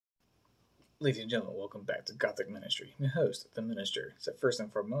Ladies and gentlemen, welcome back to Gothic Ministry. I'm your host, the Minister. So first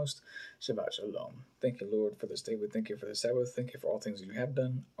and foremost, Shabbat Shalom. Thank you, Lord, for this day. We thank you for the Sabbath. Thank you for all things that you have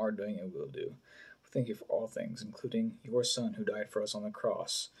done, are doing, and will do. We thank you for all things, including your Son who died for us on the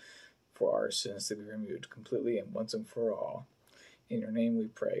cross, for our sins to be removed completely and once and for all. In your name we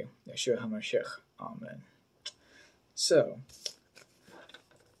pray. Yeshua HaMashiach. Amen. So,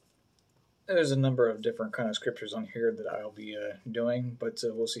 there's a number of different kind of scriptures on here that I'll be doing, but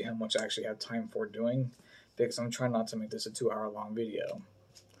we'll see how much I actually have time for doing, because I'm trying not to make this a 2-hour long video.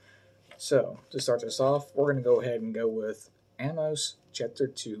 So, to start this off, we're going to go ahead and go with Amos chapter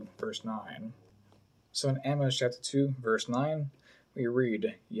 2, verse 9. So in Amos chapter 2, verse 9, we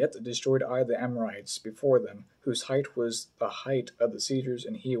read, "Yet destroyed I the Amorites before them, whose height was the height of the cedars,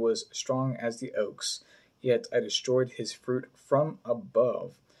 and he was strong as the oaks. Yet I destroyed his fruit from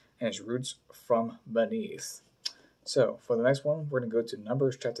above, and his roots from beneath." So, for the next one, we're going to go to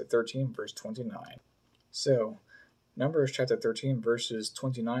Numbers chapter 13, verse 29. So, Numbers chapter 13, verses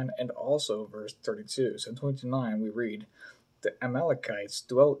 29 and also verse 32. So, in 29, we read, "The Amalekites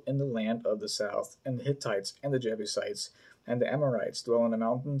dwell in the land of the south, and the Hittites and the Jebusites, and the Amorites dwell in the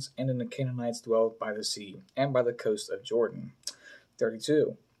mountains, and the Canaanites dwell by the sea, and by the coast of Jordan."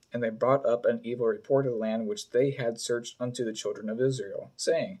 32. "And they brought up an evil report of the land which they had searched unto the children of Israel,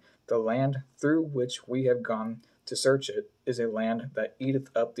 saying, The land through which we have gone to search it is a land that eateth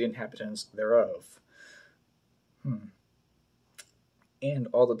up the inhabitants thereof." "And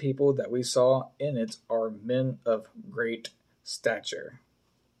all the people that we saw in it are men of great stature."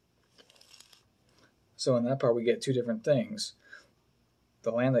 So in that part we get two different things.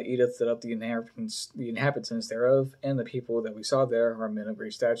 The land that eateth up the inhabitants thereof, and the people that we saw there are men of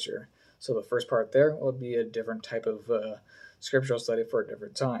great stature. So the first part there will be a different type of scriptural study for a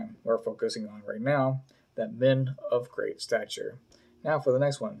different time. We're focusing on right now that men of great stature. Now for the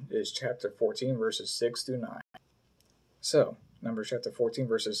next one is chapter 14, verses 6 through 9. So, Numbers chapter 14,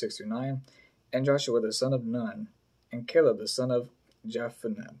 verses 6 through 9. "And Joshua the son of Nun, and Caleb the son of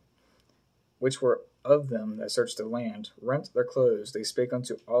Jephunneh, which were of them that searched the land, rent their clothes. They spake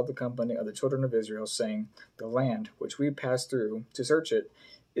unto all the company of the children of Israel, saying, The land which we passed through to search it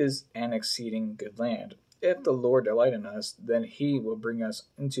is an exceeding good land. If the Lord delight in us, then he will bring us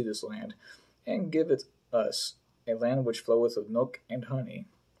into this land, and give it us, a land which floweth with milk and honey.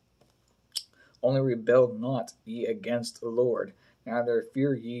 Only rebel not ye against the Lord, neither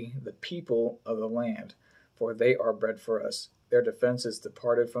fear ye the people of the land, for they are bread for us. Their defense is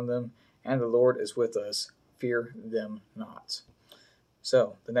departed from them, and the Lord is with us. Fear them not."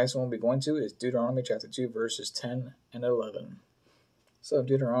 So, the next one we'll be going to is Deuteronomy chapter 2, verses 10 and 11. So,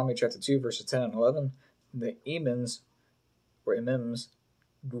 Deuteronomy chapter 2, verses 10 and 11, "The Emims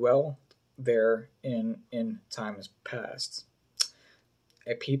dwell there in times past,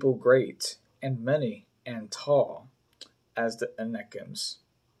 a people great and many and tall as the Anakims,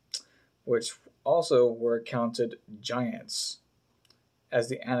 which also were accounted giants as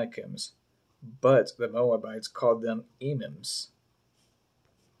the Anakims, but the Moabites called them Emims."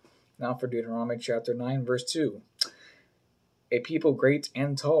 Now for Deuteronomy chapter 9, verse 2. "A people great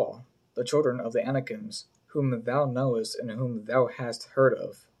and tall, the children of the Anakims, whom thou knowest and whom thou hast heard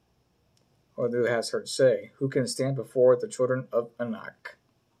of," or thou hast heard say, "who can stand before the children of Anak."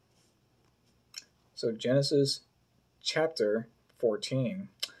 So Genesis chapter 14,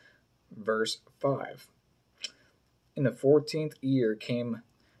 verse 5. "In the 14th year came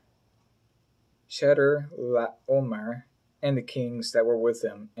Chedorlaomer and the kings that were with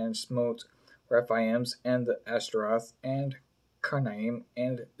him, and smote Rephaims and the Ashtaroth and Karnaim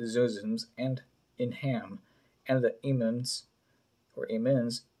and Zuzims and Inham, and the Emins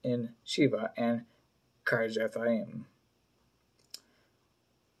in Sheva and Kirjathaim."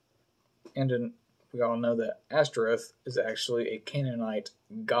 We all know that Ashtaroth is actually a Canaanite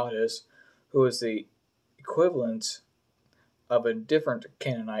goddess who is the equivalent of a different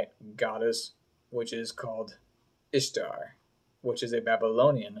Canaanite goddess, which is called Ishtar, which is a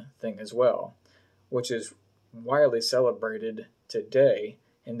Babylonian thing as well, which is widely celebrated today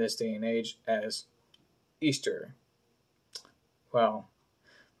in this day and age as Easter. Well,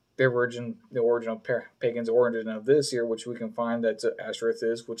 the original pagan's origin of this here, which we can find that Ashtoreth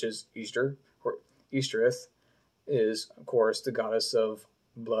is, which is Easter, or Eastereth, is, of course, the goddess of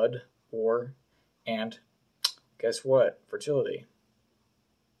blood, war, and guess what? Fertility.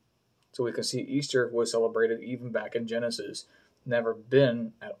 So we can see Easter was celebrated even back in Genesis. Never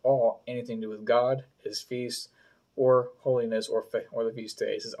been at all anything to do with God, his feast, or holiness, or the feast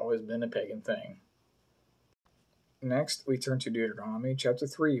days. It's always been a pagan thing. Next, we turn to Deuteronomy chapter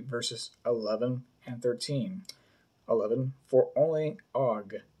 3, verses 11 and 13. 11, "For only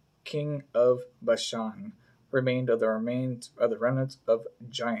Og king of Bashan, remained of the remains of the remnant of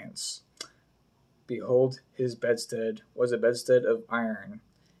giants. Behold, his bedstead was a bedstead of iron.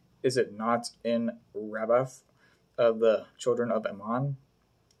 Is it not in Rabbath of the children of Ammon?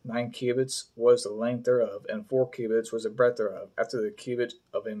 9 cubits was the length thereof, and 4 cubits was the breadth thereof, after the cubit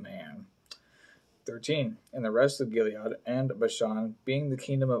of a man. 13. And the rest of Gilead and Bashan, being the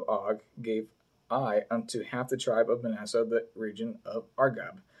kingdom of Og, gave I unto half the tribe of Manasseh, the region of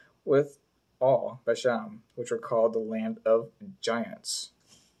Argob, with all Bashan, which are called the land of giants.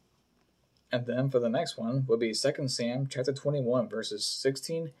 And then for the next one would be 2 Sam chapter 21, verses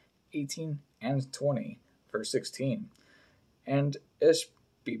 16, 18, and 20. Verse 16. And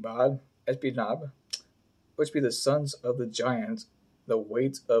Eshbibab, which be the sons of the giant, the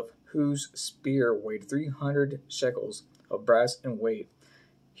weight of whose spear weighed 300 shekels of brass in weight.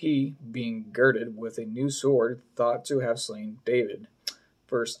 He, being girded with a new sword, thought to have slain David.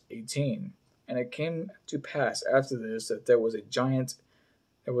 Verse 18. And it came to pass after this that there was again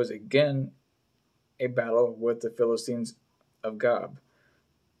a battle with the Philistines of Gob.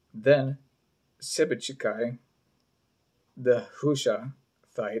 Then Sibbechai, the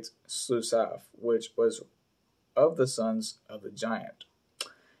Hushathite, slew Saph, which was of the sons of the giant.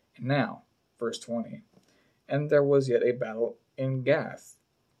 And now, verse 20. And there was yet a battle in Gath,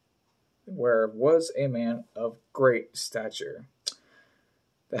 where was a man of great stature,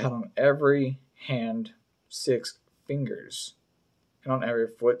 that had on every hand 6 fingers, and on every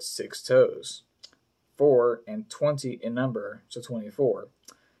foot 6 toes, 24 in number, so 24.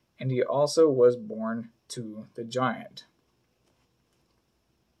 And he also was born to the giant.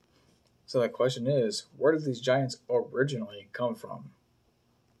 So the question is, where did these giants originally come from?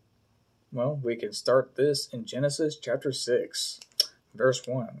 Well, we can start this in Genesis chapter 6, verse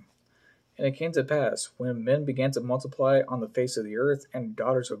 1. And it came to pass, when men began to multiply on the face of the earth, and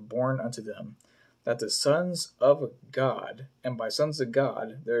daughters were born unto them, that the sons of God, and by sons of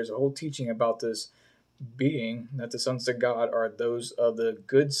God, there's a whole teaching about this being that the sons of God are those of the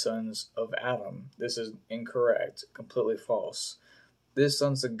good sons of Adam. This is incorrect, completely false. This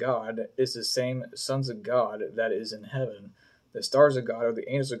sons of God is the same sons of God that is in heaven. The stars of God or the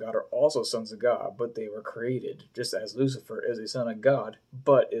angels of God are also sons of God, but they were created, just as Lucifer is a son of God,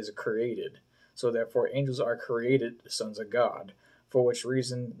 but is created. So therefore angels are created sons of God, for which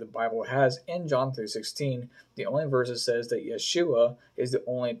reason the Bible has in John 3:16, the only verse that says that Yeshua is the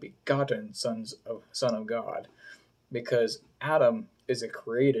only begotten son of God, because Adam is a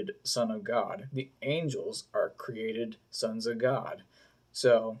created son of God. The angels are created sons of God.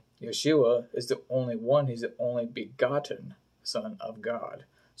 So Yeshua is the only one, he's the only begotten Son of God.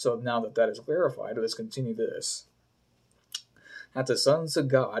 So now that is clarified, let's continue this. That the sons of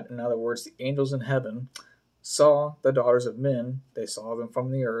God, in other words, the angels in heaven, saw the daughters of men, they saw them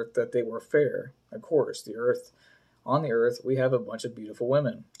from the earth, that they were fair. Of course, on the earth, we have a bunch of beautiful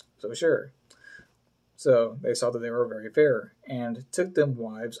women. So sure. So they saw that they were very fair, and took them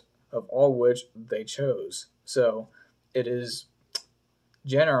wives, of all which they chose. So it is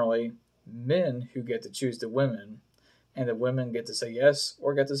generally men who get to choose the women, and the women get to say yes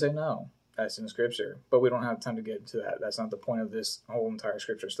or get to say no. That's in Scripture. But we don't have time to get into that. That's not the point of this whole entire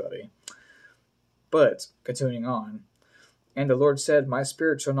Scripture study. But, continuing on, and the Lord said, My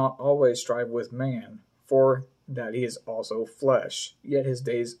spirit shall not always strive with man, for that he is also flesh, yet his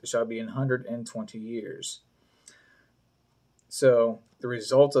days shall be 120 years. So, the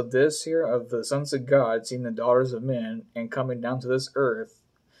result of this here, of the sons of God seeing the daughters of men and coming down to this earth,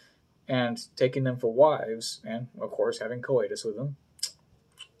 and taking them for wives, and of course having coitus with them.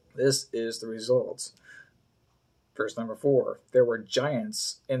 This is the result. Verse number 4. There were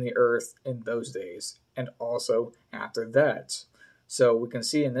giants in the earth in those days, and also after that. So we can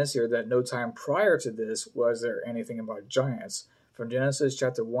see in this here that no time prior to this was there anything about giants. From Genesis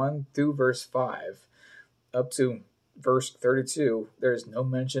chapter 1 through verse 5 up to verse 32, there is no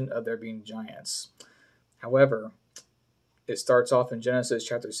mention of there being giants. However, it starts off in Genesis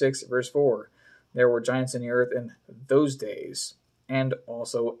chapter 6, verse 4. There were giants in the earth in those days, and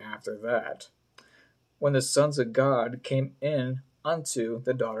also after that, when the sons of God came in unto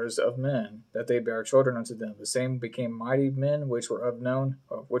the daughters of men, that they bare children unto them. The same became mighty men, which were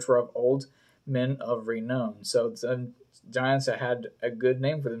of old, men of renown. So the giants that had a good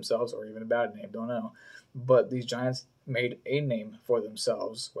name for themselves, or even a bad name, don't know. But these giants made a name for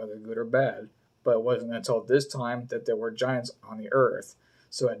themselves, whether good or bad. But it wasn't until this time that there were giants on the earth.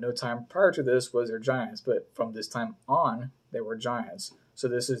 So at no time prior to this was there giants, but from this time on, there were giants. So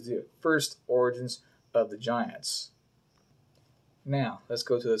this is the first origins of the giants. Now, let's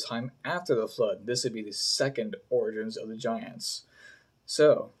go to the time after the flood. This would be the second origins of the giants.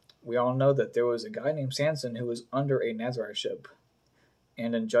 So, we all know that there was a guy named Samson who was under a Nazarite.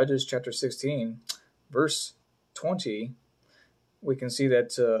 And in Judges chapter 16, verse 20, we can see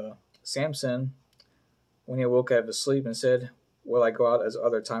that Samson, when he awoke out of his sleep and said, "Will I go out as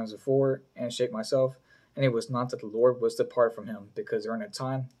other times before and shake myself?" And it was not that the Lord was departed from him, because during that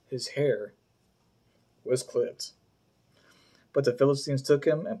time his hair was clipped. But the Philistines took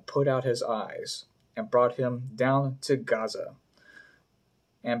him and put out his eyes, and brought him down to Gaza,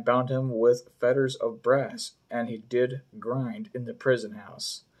 and bound him with fetters of brass, and he did grind in the prison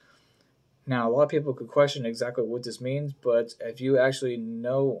house. Now, a lot of people could question exactly what this means, but if you actually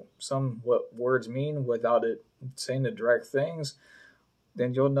know what words mean without it saying the direct things,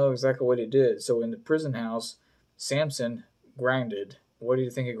 then you'll know exactly what he did. So in the prison house, Samson grinded. What do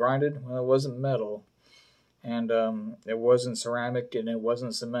you think he grinded? Well, it wasn't metal, and it wasn't ceramic, and it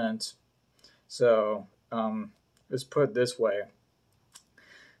wasn't cement. So let's put it this way.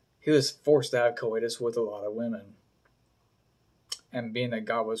 He was forced to have coitus with a lot of women. And being that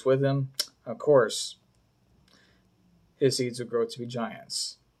God was with him, of course, his seeds would grow to be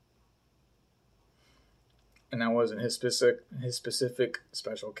giants. And that wasn't his specific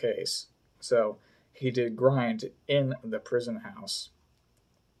special case. So he did grind in the prison house.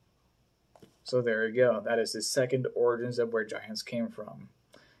 So there you go. That is the second origins of where giants came from.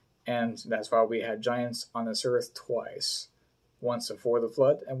 And that's why we had giants on this earth twice. Once before the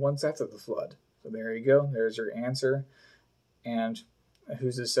flood and once after the flood. So there you go. There's your answer. And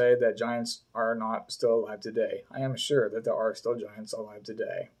who's to say that giants are not still alive today? I am sure that there are still giants alive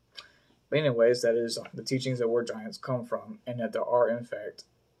today. But anyways, that is the teachings of where giants come from, and that there are, in fact,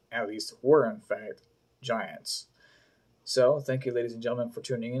 at least were, in fact, giants. So, thank you, ladies and gentlemen, for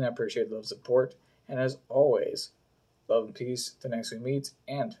tuning in. I appreciate the love and support. And as always, love and peace till next we meet,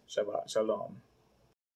 and Shabbat Shalom.